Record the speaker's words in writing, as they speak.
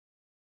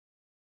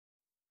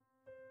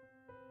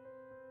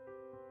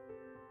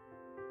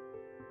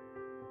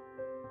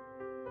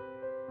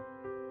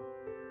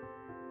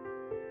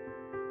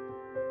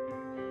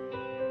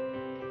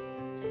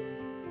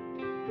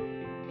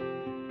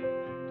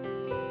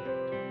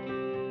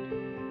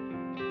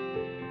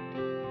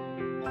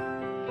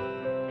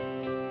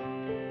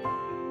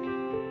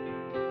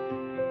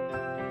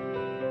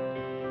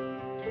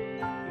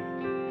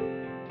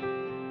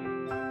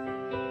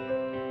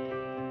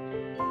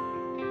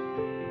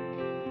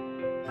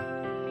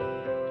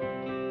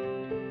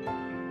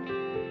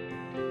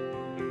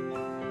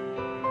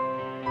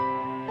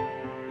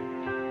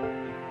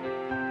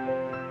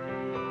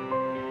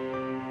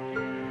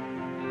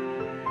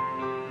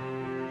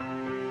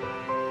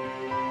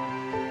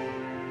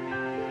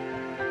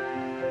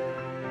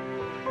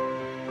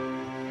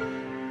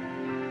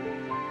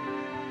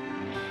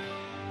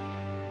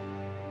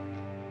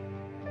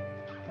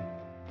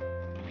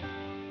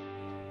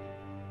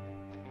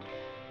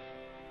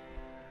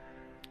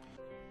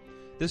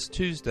This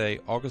Tuesday,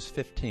 August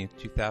 15th,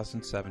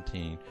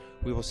 2017,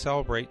 we will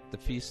celebrate the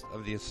Feast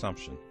of the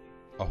Assumption,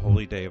 a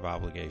holy day of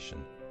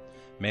obligation.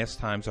 Mass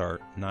times are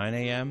 9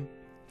 a.m.,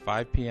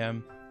 5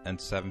 p.m., and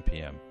 7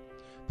 p.m.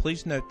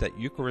 Please note that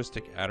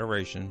Eucharistic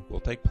adoration will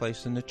take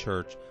place in the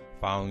church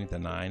following the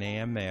 9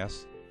 a.m.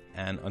 Mass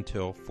and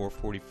until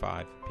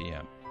 4:45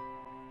 p.m.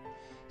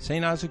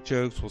 St. Isaac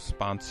Jogues will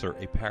sponsor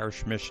a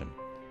parish mission,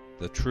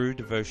 The True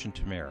Devotion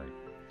to Mary,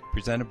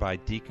 presented by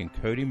Deacon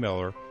Cody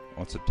Miller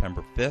on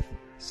September 5th,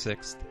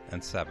 6th,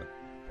 and 7th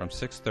from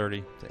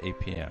 6:30 to 8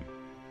 p.m.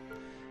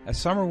 As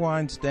summer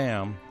winds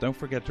down, don't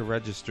forget to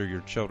register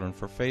your children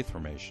for faith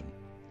formation.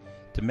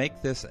 To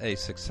make this a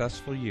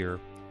successful year,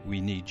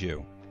 we need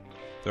you.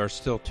 There are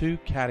still 2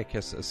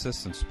 catechist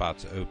assistant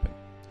spots open.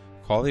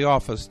 Call the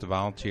office to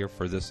volunteer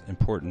for this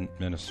important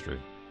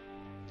ministry.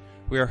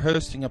 We are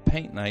hosting a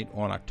paint night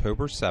on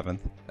October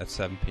 7th at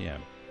 7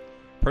 p.m.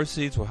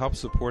 Proceeds will help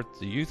support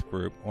the youth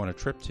group on a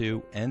trip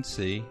to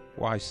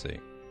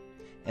NCYC.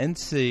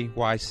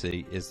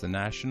 NCYC is the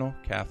National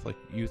Catholic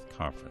Youth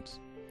Conference.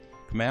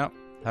 Come out,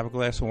 have a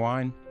glass of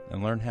wine,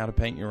 and learn how to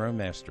paint your own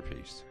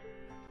masterpiece.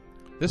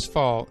 This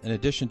fall, in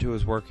addition to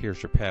his work here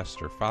as your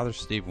pastor, Father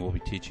Stephen will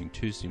be teaching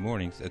Tuesday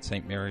mornings at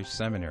St. Mary's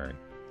Seminary,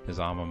 his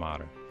alma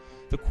mater.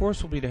 The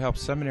course will be to help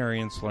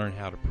seminarians learn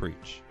how to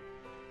preach.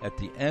 At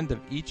the end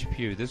of each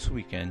pew this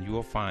weekend, you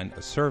will find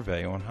a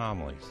survey on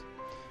homilies.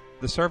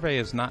 The survey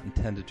is not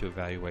intended to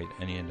evaluate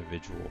any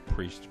individual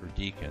priest or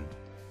deacon.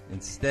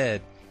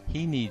 Instead,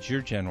 he needs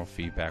your general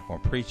feedback on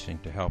preaching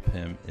to help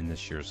him in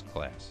this year's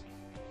class.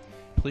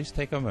 Please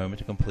take a moment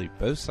to complete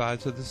both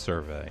sides of the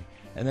survey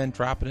and then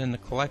drop it in the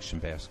collection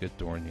basket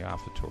during the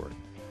offertory.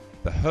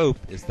 The hope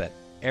is that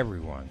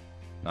everyone,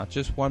 not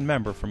just one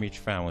member from each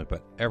family,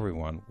 but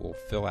everyone will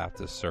fill out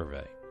this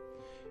survey.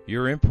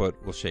 Your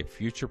input will shape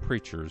future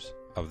preachers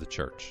of the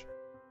church.